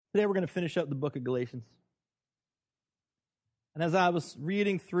Today we're going to finish up the book of Galatians. And as I was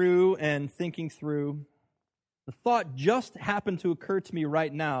reading through and thinking through, the thought just happened to occur to me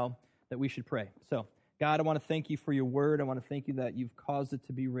right now that we should pray. So, God, I want to thank you for your word. I want to thank you that you've caused it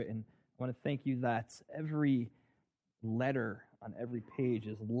to be written. I want to thank you that every letter on every page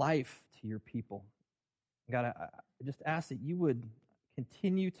is life to your people. God, I just ask that you would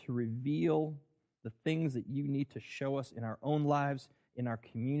continue to reveal the things that you need to show us in our own lives, in our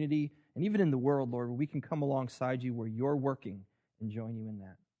community, and even in the world, Lord, where we can come alongside you where you're working and join you in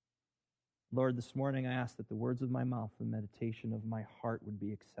that. Lord, this morning I ask that the words of my mouth and meditation of my heart would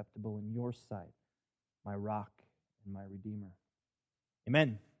be acceptable in your sight, my rock and my redeemer.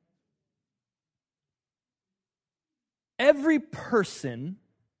 Amen. Every person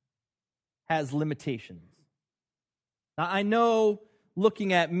has limitations. Now, I know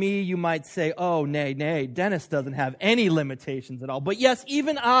looking at me, you might say, oh, nay, Dennis doesn't have any limitations at all. But yes,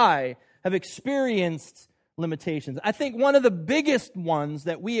 even I have experienced limitations. I think one of the biggest ones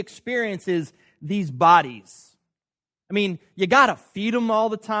that we experience is these bodies. I mean, you got to feed them all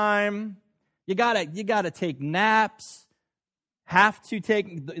the time. You got to take naps.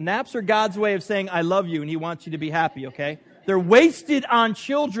 Naps are God's way of saying, I love you, and he wants you to be happy, okay? They're wasted on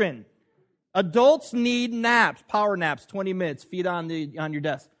children. Adults need naps, power naps, 20 minutes, feet on your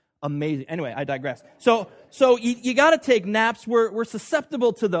desk. Amazing. Anyway, I digress. So you got to take naps. We're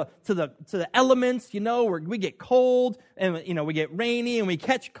susceptible to the elements. We get cold, and we get rainy, and we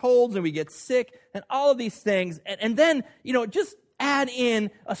catch colds, and we get sick, and all of these things. And then just add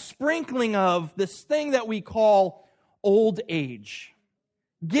in a sprinkling of this thing that we call old age.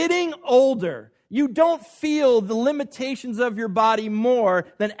 Getting older. You don't feel the limitations of your body more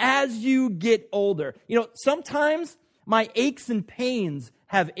than as you get older. Sometimes my aches and pains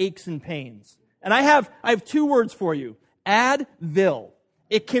have aches and pains. And I have 2 words for you. Advil.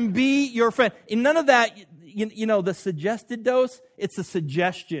 It can be your friend. And none of that, the suggested dose, it's a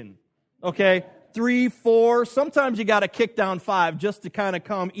suggestion. Okay? 3, 4. Sometimes you got to kick down 5 just to kind of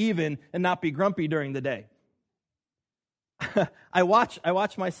come even and not be grumpy during the day. I watch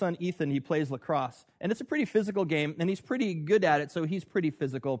my son Ethan. He plays lacrosse, and it's a pretty physical game, and he's pretty good at it, so he's pretty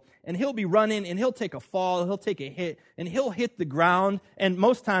physical. And he'll be running, and he'll take a fall, he'll take a hit, and he'll hit the ground. And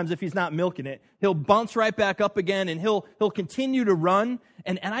most times, if he's not milking it, he'll bounce right back up again, and he'll continue to run.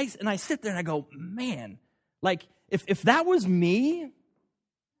 And I sit there and I go, man, like if that was me,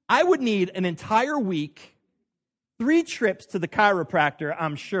 I would need an entire week, 3 trips to the chiropractor,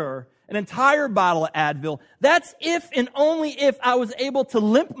 I'm sure. An entire bottle of Advil. That's if and only if I was able to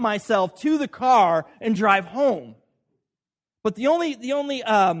limp myself to the car and drive home. But the only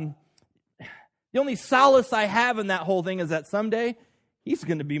solace I have in that whole thing is that someday he's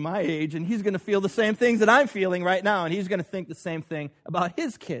going to be my age and he's going to feel the same things that I'm feeling right now, and he's going to think the same thing about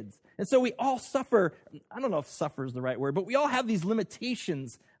his kids. And so we all suffer. I don't know if suffer is the right word, but we all have these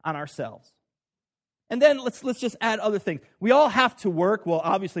limitations on ourselves. And then let's just add other things. We all have to work. Well,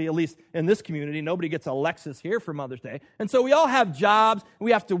 obviously, at least in this community, nobody gets a Lexus here for Mother's Day. And so we all have jobs.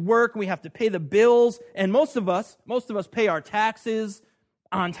 We have to work. We have to pay the bills. And most of us pay our taxes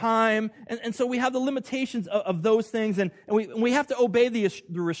on time. And so we have the limitations of those things. And we have to obey the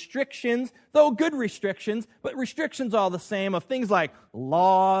restrictions, though good restrictions, but restrictions all the same of things like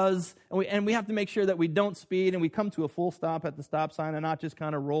laws. And we have to make sure that we don't speed and we come to a full stop at the stop sign and not just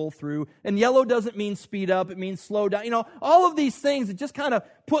kind of roll through. And yellow doesn't mean speed up. It means slow down. All of these things that just kind of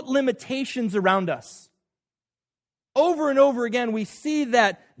put limitations around us. Over and over again, we see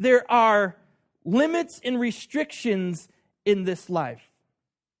that there are limits and restrictions in this life.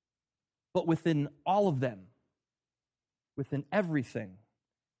 But within all of them, within everything,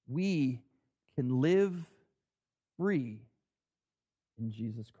 we can live free in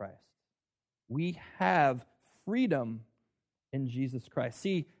Jesus Christ. We have freedom in Jesus Christ.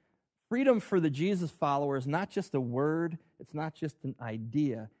 See, freedom for the Jesus follower is not just a word, it's not just an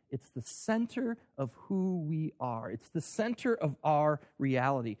idea. It's the center of who we are. It's the center of our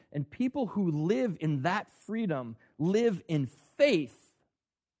reality. And people who live in that freedom live in faith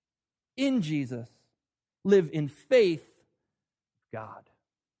in Jesus, live in faith in God.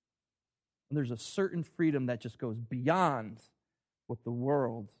 And there's a certain freedom that just goes beyond what the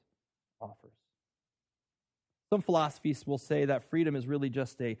world offers. Some philosophies will say that freedom is really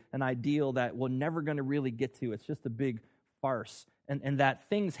just an ideal that we're never going to really get to. It's just a big farce. And that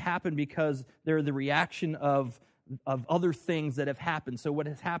things happen because they're the reaction of other things that have happened. So what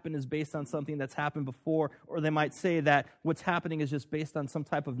has happened is based on something that's happened before, or they might say that what's happening is just based on some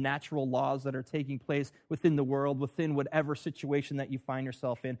type of natural laws that are taking place within the world, within whatever situation that you find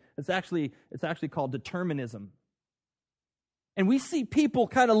yourself in. It's actually called determinism. And we see people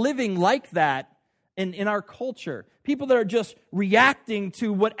kind of living like that in our culture. People that are just reacting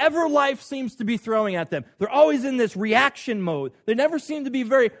to whatever life seems to be throwing at them. They're always in this reaction mode. They never seem to be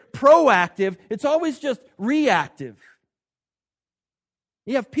very proactive. It's always just reactive.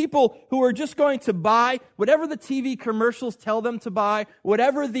 You have people who are just going to buy whatever the TV commercials tell them to buy,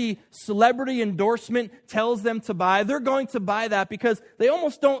 whatever the celebrity endorsement tells them to buy. They're going to buy that because they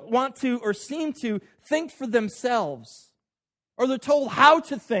almost don't want to or seem to think for themselves. Or they're told how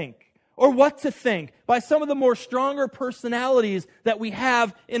to think or what to think by some of the more stronger personalities that we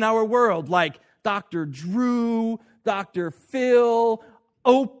have in our world, like Dr. Drew, Dr. Phil,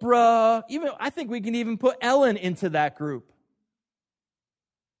 Oprah. I think we can even put Ellen into that group.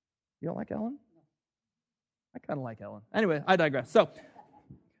 You don't like Ellen? I kind of like Ellen. Anyway, I digress.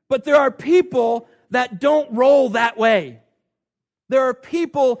 But there are people that don't roll that way. There are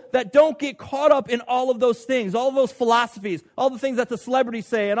people that don't get caught up in all of those things, all of those philosophies, all the things that the celebrities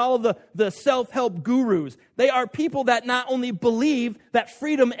say, and all of the self-help gurus. They are people that not only believe that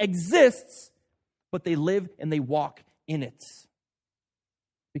freedom exists, but they live and they walk in it.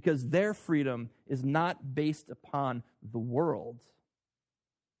 Because their freedom is not based upon the world.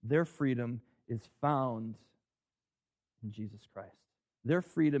 Their freedom is found in Jesus Christ. Their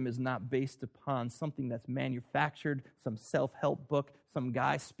freedom is not based upon something that's manufactured, some self-help book, some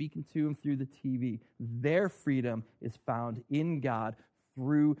guy speaking to them through the TV. Their freedom is found in God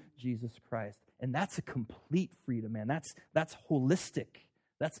through Jesus Christ. And that's a complete freedom, man. That's holistic.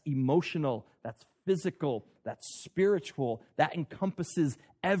 That's emotional. That's physical. That's spiritual. That encompasses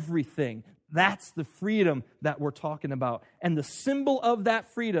everything. That's the freedom that we're talking about. And the symbol of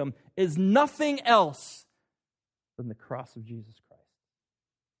that freedom is nothing else than the cross of Jesus Christ.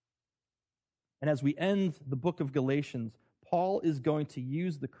 And as we end the book of Galatians, Paul is going to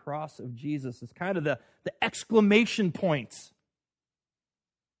use the cross of Jesus as kind of the exclamation point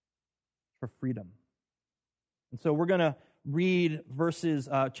for freedom. And so we're going to read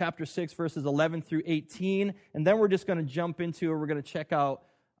chapter 6, verses 11 through 18, and then we're just going to jump into, or we're going to check out,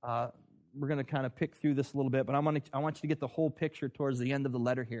 we're going to kind of pick through this a little bit, but I want you to get the whole picture towards the end of the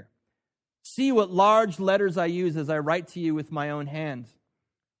letter here. See what large letters I use as I write to you with my own hand.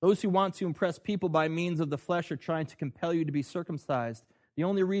 Those who want to impress people by means of the flesh are trying to compel you to be circumcised. The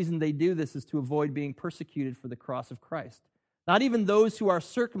only reason they do this is to avoid being persecuted for the cross of Christ. Not even those who are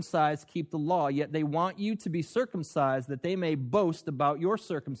circumcised keep the law, yet they want you to be circumcised that they may boast about your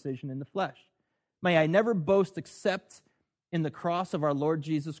circumcision in the flesh. May I never boast except in the cross of our Lord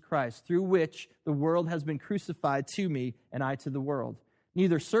Jesus Christ, through which the world has been crucified to me and I to the world.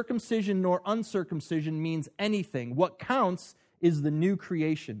 Neither circumcision nor uncircumcision means anything. What counts is the new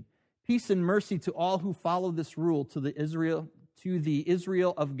creation. Peace and mercy to all who follow this rule, to the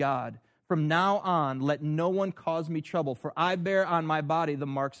Israel of God. From now on, let no one cause me trouble, for I bear on my body the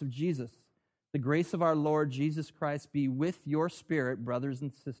marks of Jesus. The grace of our Lord Jesus Christ be with your spirit, brothers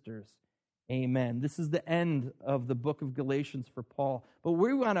and sisters. Amen. This is the end of the book of Galatians for Paul. But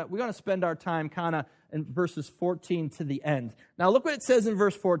we're going to spend our time kind of in verses 14 to the end. Now look what it says in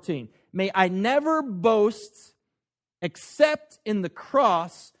verse 14. May I never boast except in the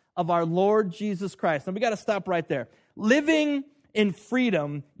cross of our Lord Jesus Christ. Now we got to stop right there. Living in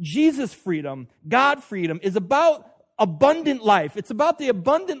freedom, Jesus' freedom, God freedom, is about abundant life. It's about the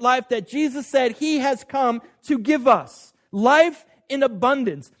abundant life that Jesus said He has come to give us. Life in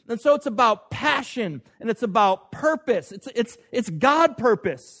abundance. And so it's about passion and it's about purpose. It's God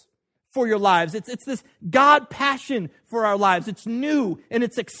purpose for your lives. It's this God passion for our lives. It's new and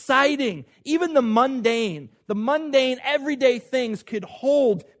it's exciting. Even the mundane everyday things could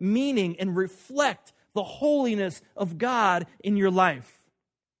hold meaning and reflect the holiness of God in your life.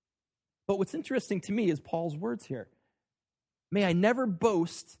 But what's interesting to me is Paul's words here. May I never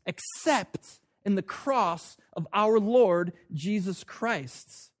boast except in the cross of our Lord Jesus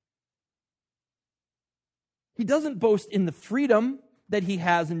Christ. He doesn't boast in the freedom that he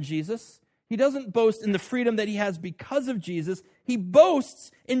has in Jesus. He doesn't boast in the freedom that he has because of Jesus. He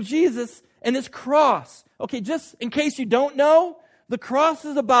boasts in Jesus and His cross. Okay, just in case you don't know, the cross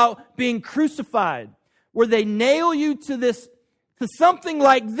is about being crucified, where they nail you to something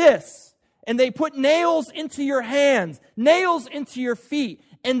like this, and they put nails into your hands, nails into your feet,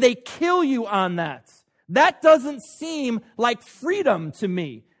 and they kill you on that. That doesn't seem like freedom to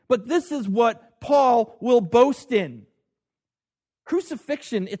me, but this is what Paul will boast in.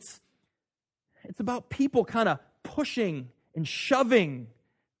 Crucifixion, it's about people kind of pushing and shoving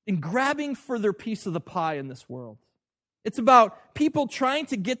and grabbing for their piece of the pie in this world. It's about people trying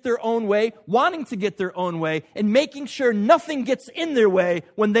to get their own way, wanting to get their own way, and making sure nothing gets in their way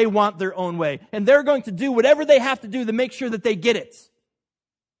when they want their own way. And they're going to do whatever they have to do to make sure that they get it.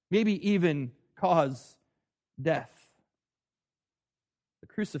 Maybe even cause death. The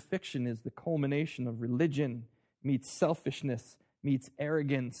crucifixion is the culmination of religion meets selfishness, meets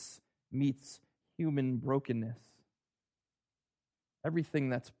arrogance, meets human brokenness. Everything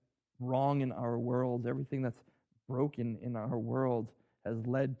that's wrong in our world, everything that's broken in our world has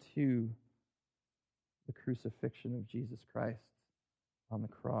led to the crucifixion of Jesus Christ on the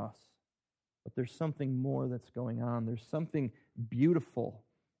cross. But there's something more that's going on. There's something beautiful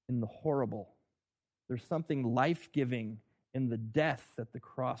in the horrible. There's something life-giving in the death that the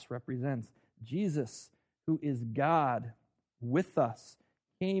cross represents. Jesus, who is God with us,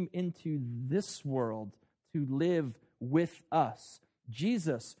 came into this world to live with us.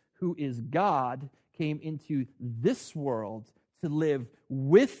 Jesus, who is God, came into this world to live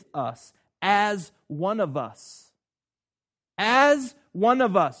with us as one of us. As one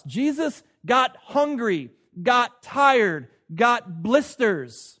of us. Jesus got hungry, got tired, got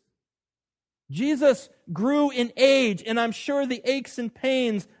blisters. Jesus grew in age, and I'm sure the aches and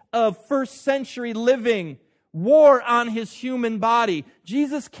pains of first century living wore on his human body.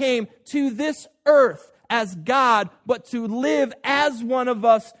 Jesus came to this earth as God, but to live as one of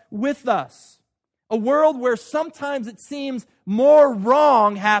us with us. A world where sometimes it seems more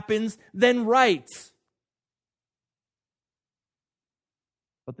wrong happens than right.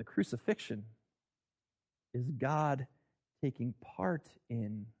 But the crucifixion is God taking part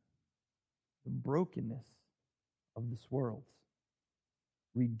in the brokenness of this world,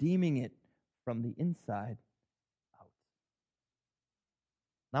 redeeming it from the inside out.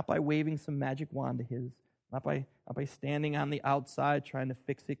 Not by waving some magic wand to his, not by standing on the outside trying to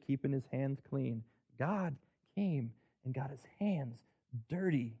fix it, keeping his hands clean. God came and got his hands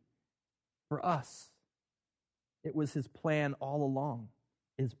dirty for us. It was his plan all along,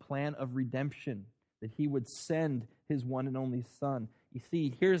 his plan of redemption, that he would send his one and only Son. You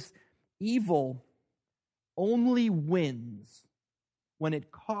see, here's evil only wins when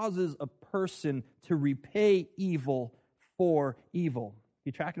it causes a person to repay evil for evil.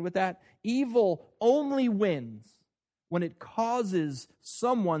 You tracking with that? Evil only wins when it causes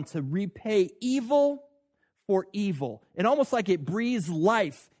someone to repay evil for evil. And almost like it breathes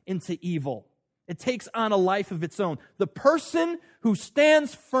life into evil. It takes on a life of its own. The person who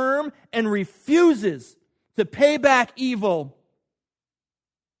stands firm and refuses to pay back evil,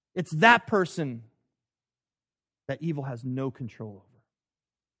 it's that person that evil has no control over.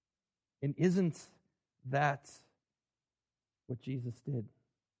 And isn't that what Jesus did?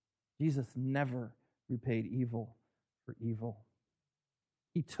 Jesus never repaid evil for evil.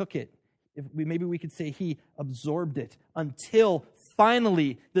 He took it. Maybe we could say he absorbed it until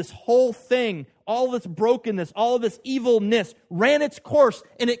finally this whole thing, all this brokenness, all of this evilness ran its course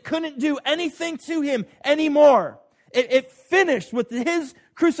and it couldn't do anything to him anymore. It finished with his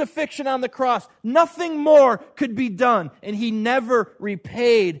crucifixion on the cross. Nothing more could be done. And he never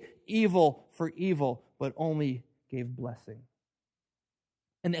repaid evil for evil, but only gave blessing.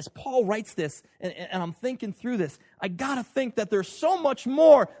 And as Paul writes this, and I'm thinking through this, I got to think that there's so much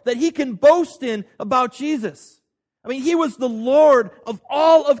more that he can boast in about Jesus. I mean, he was the Lord of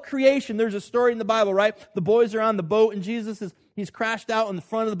all of creation. There's a story in the Bible, right? The boys are on the boat, and he's crashed out in the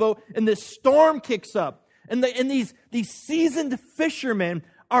front of the boat, and this storm kicks up. And these seasoned fishermen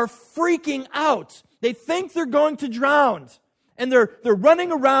are freaking out. They think they're going to drown. And they're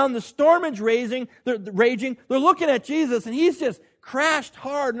running around, the storm is raging. They're looking at Jesus, and he's just crashed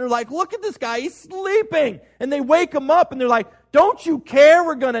hard. And they're like, look at this guy, he's sleeping. And they wake him up, and they're like, don't you care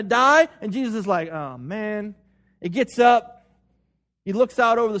we're going to die? And Jesus is like, oh, man. He gets up, he looks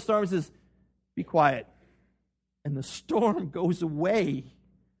out over the storm and says, be quiet. And the storm goes away.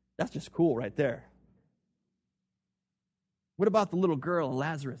 That's just cool right there. What about the little girl,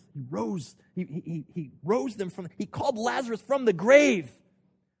 Lazarus? He rose them he called Lazarus from the grave.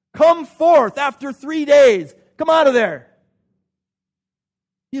 Come forth after 3 days. Come out of there.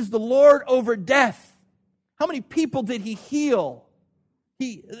 He's the Lord over death. How many people did he heal?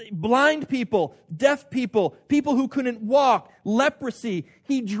 Blind people, deaf people, people who couldn't walk, leprosy.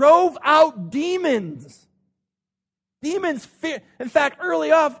 He drove out demons. Demons fear. In fact,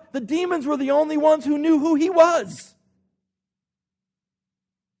 early off, the demons were the only ones who knew who he was.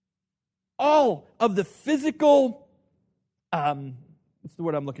 All of the physical, what's the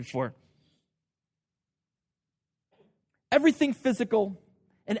word I'm looking for? Everything physical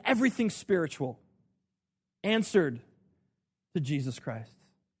and everything spiritual answered to Jesus Christ.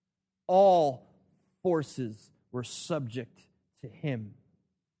 All forces we're subject to him.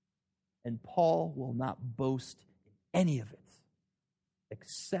 And Paul will not boast in any of it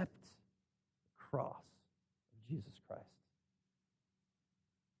except the cross of Jesus Christ.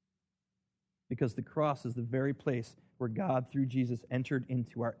 Because the cross is the very place where God, through Jesus, entered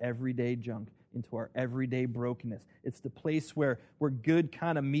into our everyday junk, into our everyday brokenness. It's the place where good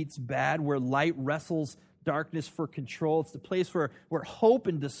kind of meets bad, where light wrestles darkness for control. It's the place where hope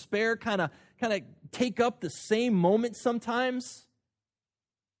and despair kind of take up the same moment sometimes.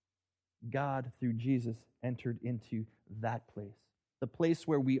 God, through Jesus, entered into that place. The place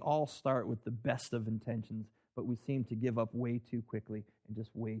where we all start with the best of intentions, but we seem to give up way too quickly and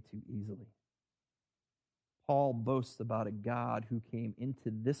just way too easily. Paul boasts about a God who came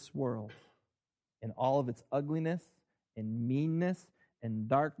into this world in all of its ugliness and meanness and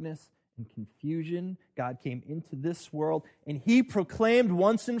darkness and confusion. God came into this world and he proclaimed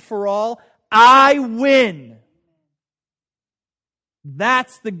once and for all, I win.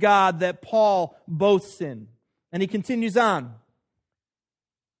 That's the God that Paul boasts in. And he continues on.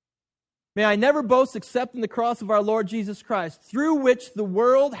 May I never boast except in the cross of our Lord Jesus Christ, through which the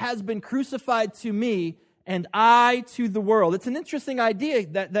world has been crucified to me and I to the world. It's an interesting idea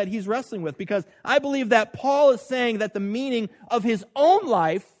that he's wrestling with, because I believe that Paul is saying that the meaning of his own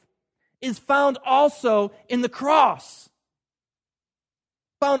life is found also in the cross.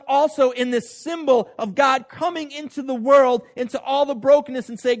 Found also in this symbol of God coming into the world, into all the brokenness,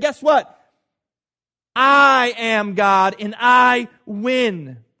 and say, guess what? I am God and I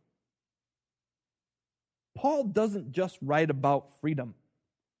win. Paul doesn't just write about freedom.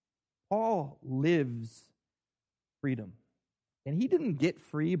 Paul lives freedom. And he didn't get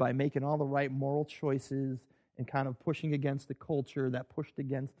free by making all the right moral choices and kind of pushing against the culture that pushed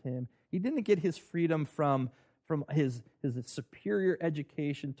against him. He didn't get his freedom from his superior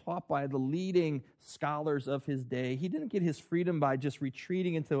education taught by the leading scholars of his day. He didn't get his freedom by just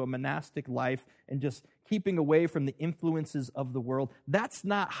retreating into a monastic life and just keeping away from the influences of the world. That's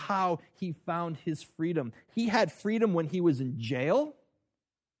not how he found his freedom. He had freedom when he was in jail.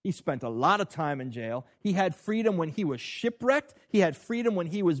 He spent a lot of time in jail. He had freedom when he was shipwrecked. He had freedom when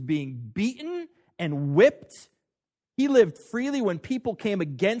he was being beaten and whipped. He lived freely when people came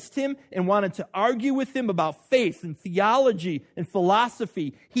against him and wanted to argue with him about faith and theology and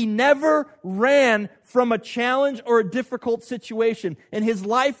philosophy. He never ran from a challenge or a difficult situation, and his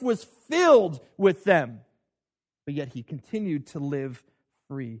life was filled with them. But yet he continued to live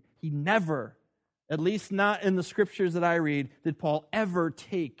free. He never, at least not in the scriptures that I read, did Paul ever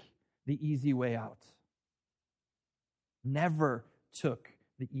take the easy way out. Never took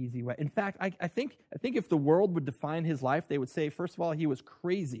the easy way. In fact, I think if the world would define his life, they would say, first of all, he was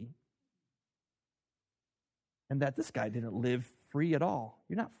crazy, and that this guy didn't live free at all.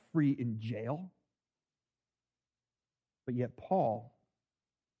 You're not free in jail. But yet Paul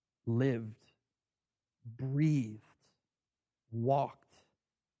lived, breathed, walked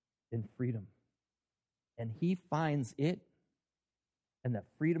in freedom. And he finds it, and that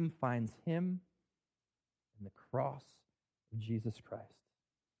freedom finds him in the cross of Jesus Christ,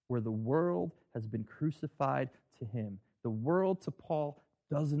 where the world has been crucified to him. The world to Paul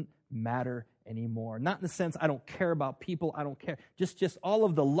doesn't matter anymore. Not in the sense, I don't care about people, I don't care. Just all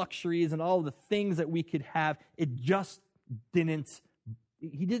of the luxuries and all of the things that we could have, it just didn't,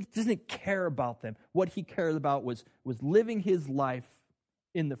 doesn't care about them. What he cared about was living his life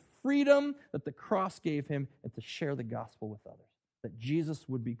in the freedom that the cross gave him and to share the gospel with others, that Jesus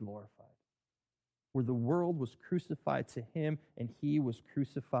would be glorified. Where the world was crucified to him and he was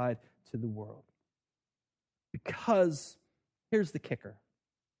crucified to the world. Because, here's the kicker.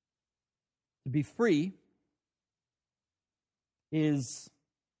 To be free is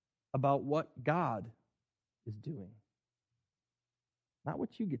about what God is doing, not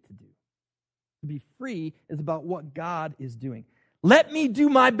what you get to do. To be free is about what God is doing. Let me do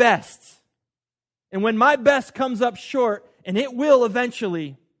my best. And when my best comes up short, and it will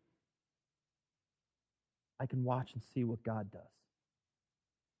eventually, I can watch and see what God does.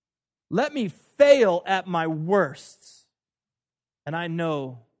 Let me fail at my worst, and I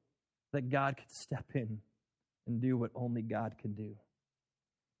know that God can step in and do what only God can do.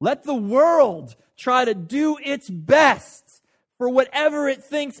 Let the world try to do its best for whatever it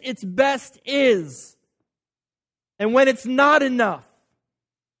thinks its best is. And when it's not enough,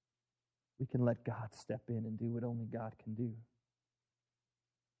 we can let God step in and do what only God can do.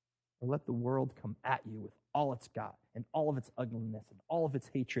 Or let the world come at you with all it's got and all of its ugliness and all of its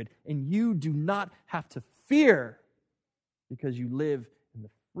hatred, and you do not have to fear because you live in the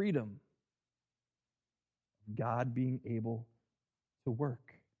freedom of God being able to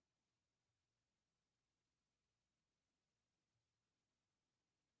work.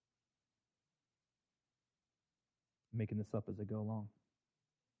 I'm making this up as I go along.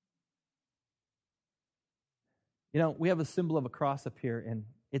 You know, we have a symbol of a cross up here, and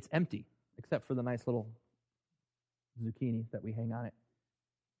it's empty, except for the nice little zucchini that we hang on it.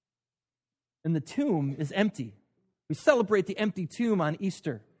 And the tomb is empty. We celebrate the empty tomb on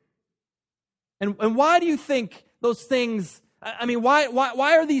Easter. And why do you think those things,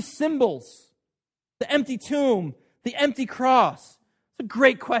 why are these symbols? The empty tomb, the empty cross. It's a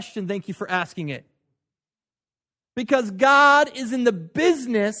great question. Thank you for asking it. Because God is in the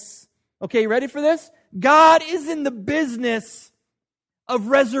business, okay, ready for this? God is in the business of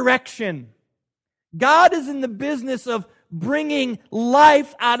resurrection. God is in the business of bringing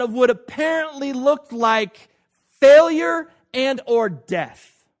life out of what apparently looked like failure and or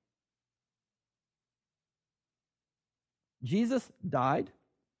death. Jesus died.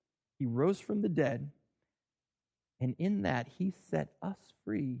 He rose from the dead. And in that, he set us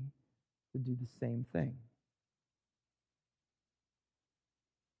free to do the same thing.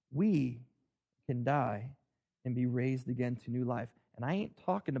 We can die and be raised again to new life. And I ain't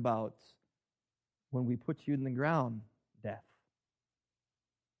talking about when we put you in the ground, death.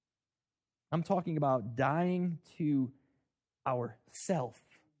 I'm talking about dying to ourself.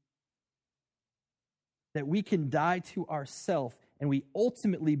 That we can die to ourself and we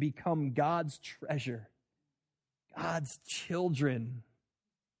ultimately become God's treasure, God's children.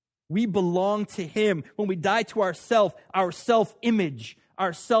 We belong to Him. When we die to ourself, our self-image,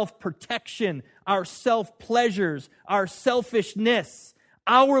 our self-protection, our self-pleasures, our selfishness,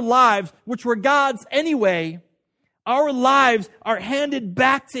 our lives, which were God's anyway, our lives are handed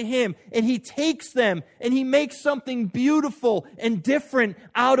back to Him, and He takes them and He makes something beautiful and different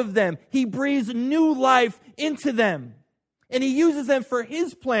out of them. He breathes new life into them, and He uses them for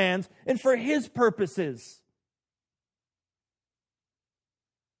His plans and for His purposes.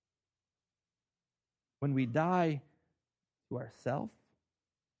 When we die to ourselves,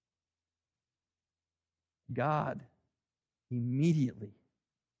 God immediately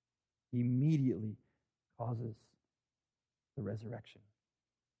causes the resurrection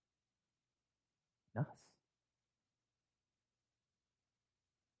in us.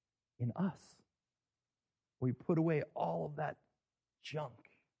 In us. We put away all of that junk.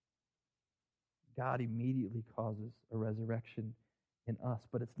 God immediately causes a resurrection in us.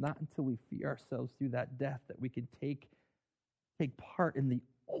 But it's not until we see ourselves through that death that we can take part in the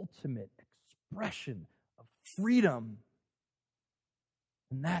ultimate expression of freedom.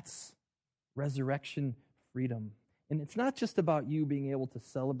 And that's resurrection freedom. And it's not just about you being able to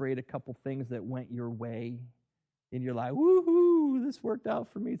celebrate a couple things that went your way in your life. Woohoo, this worked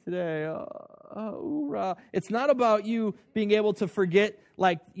out for me today. Hoorah. It's not about you being able to forget,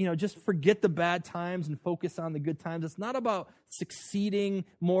 just forget the bad times and focus on the good times. It's not about succeeding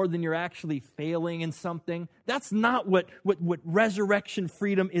more than you're actually failing in something. That's not what resurrection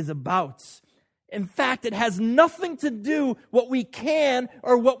freedom is about. In fact, it has nothing to do what we can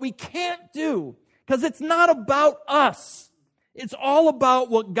or what we can't do. Because it's not about us. It's all about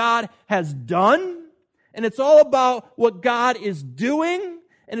what God has done. And it's all about what God is doing.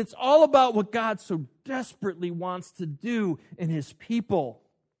 And it's all about what God so desperately wants to do in His people.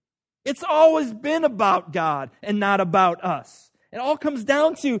 It's always been about God and not about us. It all comes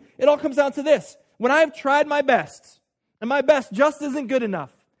down to this. When I've tried my best, and my best just isn't good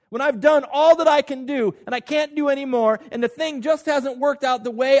enough, when I've done all that I can do and I can't do any more, and the thing just hasn't worked out the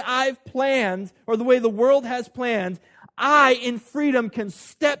way I've planned or the way the world has planned, I, in freedom, can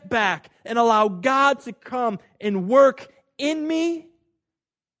step back and allow God to come and work in me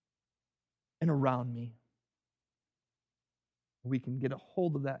and around me. We can get a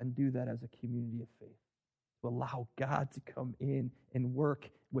hold of that and do that as a community of faith. To allow God to come in and work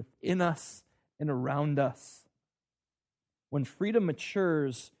within us and around us. When freedom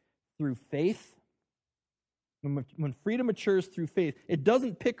matures through faith, when freedom matures through faith, it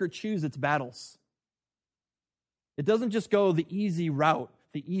doesn't pick or choose its battles. It doesn't just go the easy route,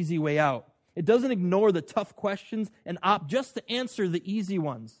 the easy way out. It doesn't ignore the tough questions and opt just to answer the easy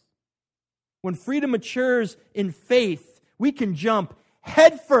ones. When freedom matures in faith, we can jump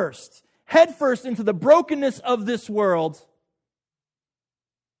headfirst into the brokenness of this world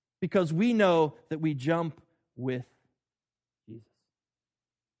because we know that we jump with Jesus.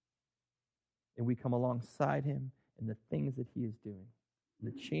 And we come alongside Him in the things that He is doing,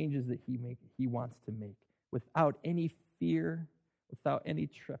 the changes that He wants to make. Without any fear, without any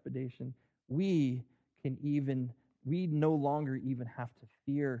trepidation, we no longer even have to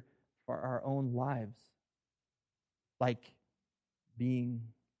fear for our own lives, like being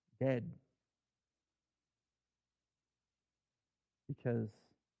dead. Because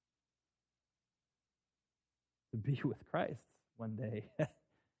to be with Christ one day.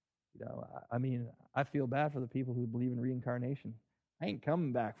 I mean, I feel bad for the people who believe in reincarnation. I ain't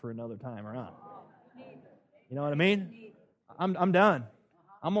coming back for another time around. You know what I mean? I'm done.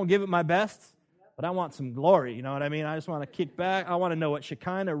 I'm going to give it my best, but I want some glory. You know what I mean? I just want to kick back. I want to know what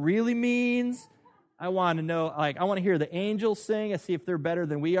Shekinah really means. I want to know, I want to hear the angels sing and see if they're better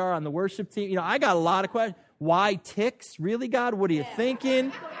than we are on the worship team. I got a lot of questions. Why ticks? Really, God? What are you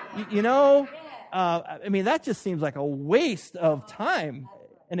thinking? I mean, that just seems like a waste of time.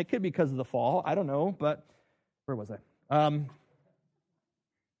 And it could be because of the fall. I don't know, but where was I?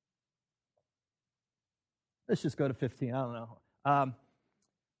 Let's just go to 15. I don't know.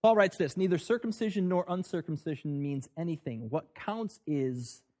 Paul writes this, neither circumcision nor uncircumcision means anything. What counts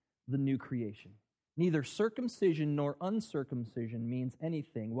is the new creation. Neither circumcision nor uncircumcision means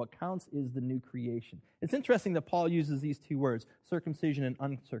anything. What counts is the new creation. It's interesting that Paul uses these two words, circumcision and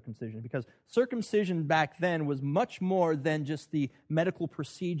uncircumcision, because circumcision back then was much more than just the medical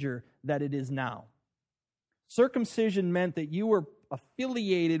procedure that it is now. Circumcision meant that you were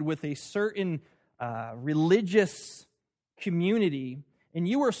affiliated with a certain religious community, and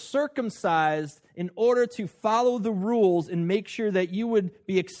you were circumcised in order to follow the rules and make sure that you would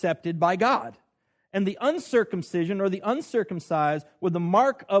be accepted by God. And the uncircumcision or the uncircumcised were the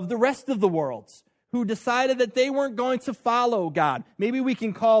mark of the rest of the world who decided that they weren't going to follow God. Maybe we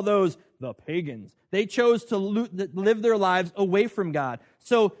can call those the pagans. They chose to live their lives away from God.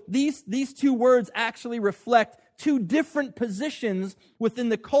 So these two words actually reflect two different positions within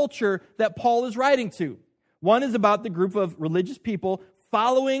the culture that Paul is writing to. One is about the group of religious people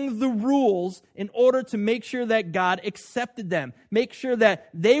following the rules in order to make sure that God accepted them. Make sure that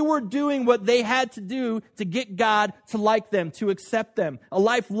they were doing what they had to do to get God to like them, to accept them. A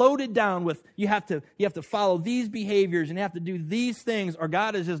life loaded down with, you have to follow these behaviors and you have to do these things or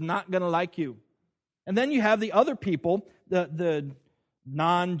God is just not going to like you. And then you have the other people, the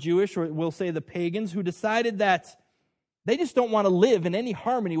non-Jewish, or we'll say the pagans, who decided that they just don't want to live in any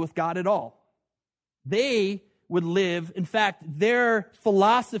harmony with God at all. They would live, in fact, their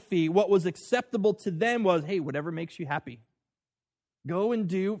philosophy, what was acceptable to them was, hey, whatever makes you happy. Go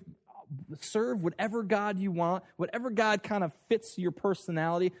and serve whatever God you want, whatever God kind of fits your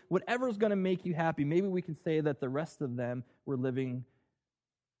personality, whatever is going to make you happy. Maybe we can say that the rest of them were living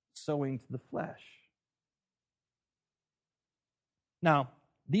sowing to the flesh. Now,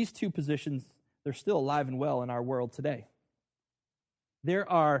 these two positions, they're still alive and well in our world today. There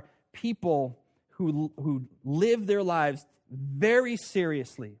are people who live their lives very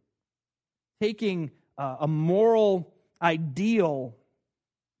seriously, taking a moral ideal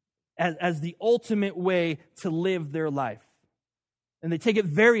as the ultimate way to live their life. And they take it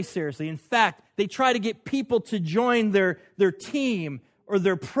very seriously. In fact, they try to get people to join their team or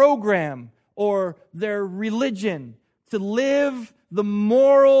their program or their religion to live the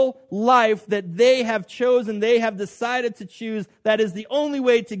moral life that they have chosen, they have decided to choose. That is the only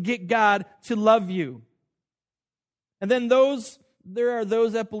way to get God to love you. And then there are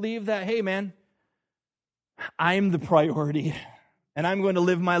those that believe that, hey man, I'm the priority and I'm going to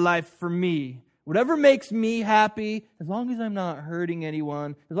live my life for me. Whatever makes me happy, as long as I'm not hurting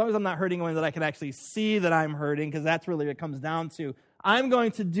anyone, as long as I'm not hurting anyone that I can actually see that I'm hurting, because that's really what it comes down to. I'm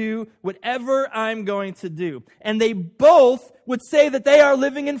going to do whatever I'm going to do. And they both would say that they are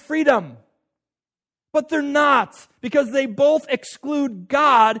living in freedom. But they're not, because they both exclude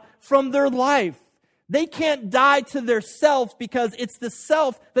God from their life. They can't die to their self because it's the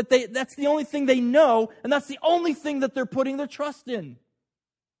self that's the only thing they know, and that's the only thing that they're putting their trust in.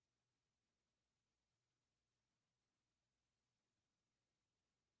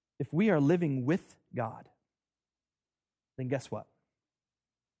 If we are living with God, then guess what?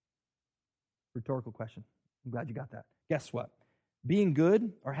 Rhetorical question. I'm glad you got that. Guess what? Being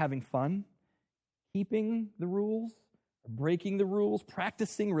good or having fun, keeping the rules, or breaking the rules,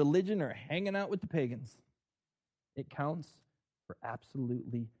 practicing religion, or hanging out with the pagans, it counts for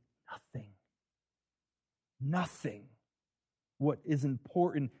absolutely nothing. Nothing. What is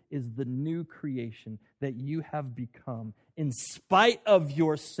important is the new creation that you have become in spite of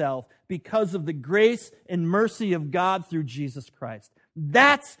yourself because of the grace and mercy of God through Jesus Christ.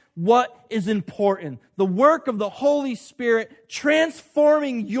 That's what is important. The work of the Holy Spirit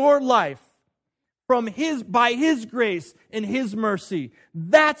transforming your life by His grace and His mercy.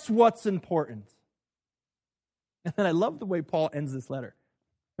 That's what's important. And I love the way Paul ends this letter.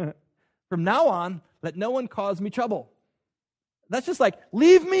 From now on, let no one cause me trouble. That's just like,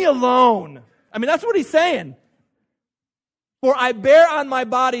 leave me alone. I mean, that's what he's saying. For I bear on my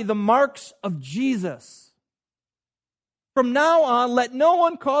body the marks of Jesus. From now on, let no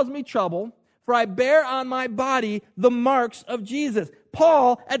one cause me trouble, for I bear on my body the marks of Jesus.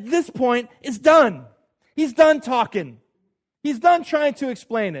 Paul, at this point, is done. He's done talking. He's done trying to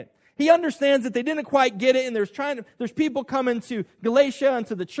explain it. He understands that they didn't quite get it, and there's people coming to Galatia and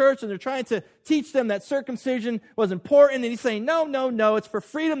to the church, and they're trying to teach them that circumcision was important, and he's saying, no, it's for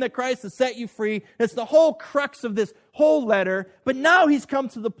freedom that Christ has set you free. It's the whole crux of this whole letter. But now he's come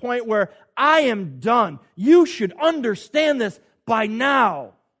to the point where I am done. You should understand this by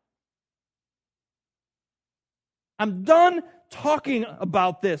now. I'm done talking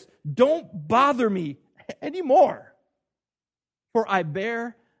about this. Don't bother me anymore. For I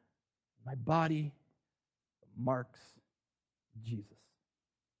bear my body marks of Jesus.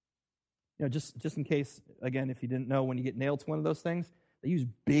 You know, just in case, again, if you didn't know, when you get nailed to one of those things, they use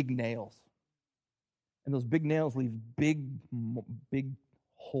big nails. And those big nails leave big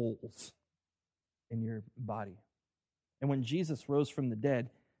holes in your body. And when Jesus rose from the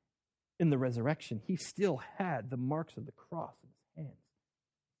dead in the resurrection, he still had the marks of the cross in his hands,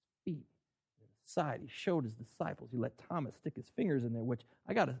 feet, side. He showed his disciples. He let Thomas stick his fingers in there, which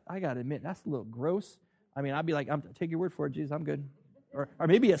I gotta admit, that's a little gross. I mean, I'd be like, take your word for it, Jesus, I'm good. Or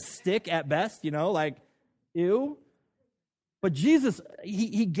maybe a stick at best, like, ew. But Jesus,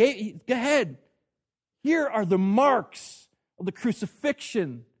 he gave, go ahead. Here are the marks of the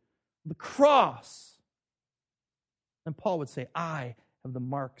crucifixion, the cross. And Paul would say, I have the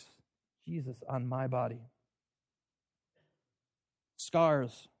marks of Jesus on my body.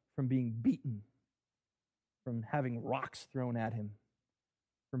 Scars from being beaten, from having rocks thrown at him,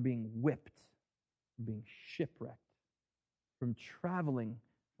 from being whipped, from being shipwrecked, from traveling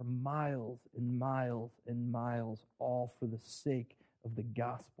for miles and miles and miles, all for the sake of the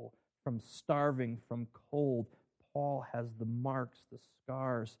gospel, from starving, from cold. Paul has the marks, the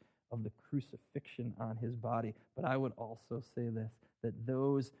scars of the crucifixion on his body. But I would also say this, that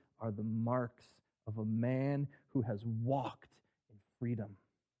those are the marks of a man who has walked in freedom.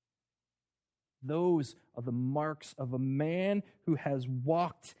 Those are the marks of a man who has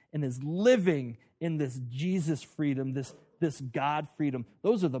walked and is living in this Jesus freedom, this God freedom.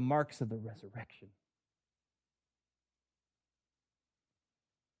 Those are the marks of the resurrection.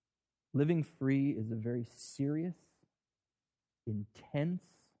 Living free is a very serious, intense,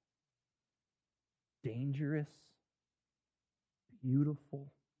 dangerous,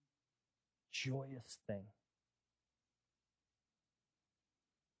 beautiful, joyous thing.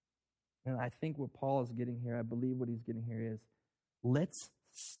 And I think what Paul is getting here, I believe what he's getting here is, let's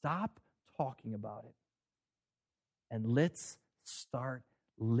stop talking about it and let's start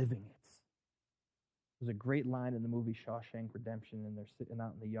living it. There's a great line in the movie Shawshank Redemption, and they're sitting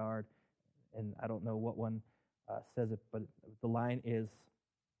out in the yard, and I don't know what one says it, but the line is,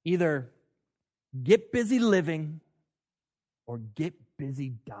 either get busy living or get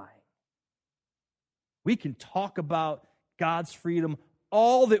busy dying. We can talk about God's freedom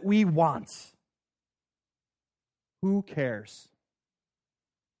all that we want. Who cares?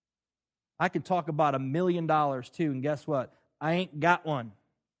 I can talk about $1 million too, and guess what? I ain't got one.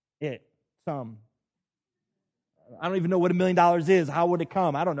 I don't even know what $1 million is. How would it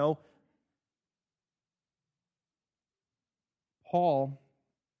come? I don't know. Paul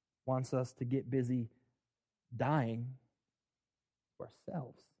wants us to get busy dying for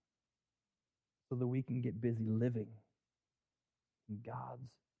ourselves so that we can get busy living in God's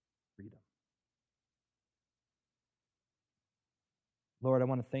freedom. Lord, I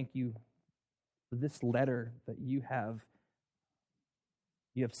want to thank you for this letter that you have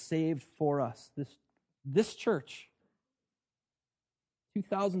saved for us, this church,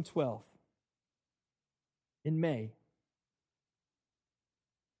 2012, in May,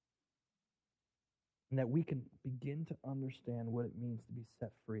 and that we can begin to understand what it means to be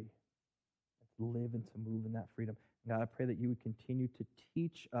set free, to live and to move in that freedom. God, I pray that you would continue to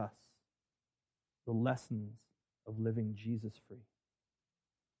teach us the lessons of living Jesus free.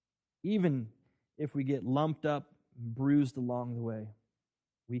 Even if we get lumped up and bruised along the way,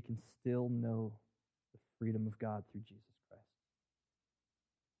 we can still know the freedom of God through Jesus Christ.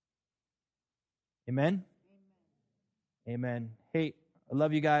 Amen? Amen. Hey, I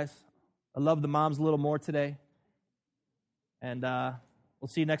love you guys. I love the moms a little more today. And we'll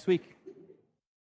see you next week.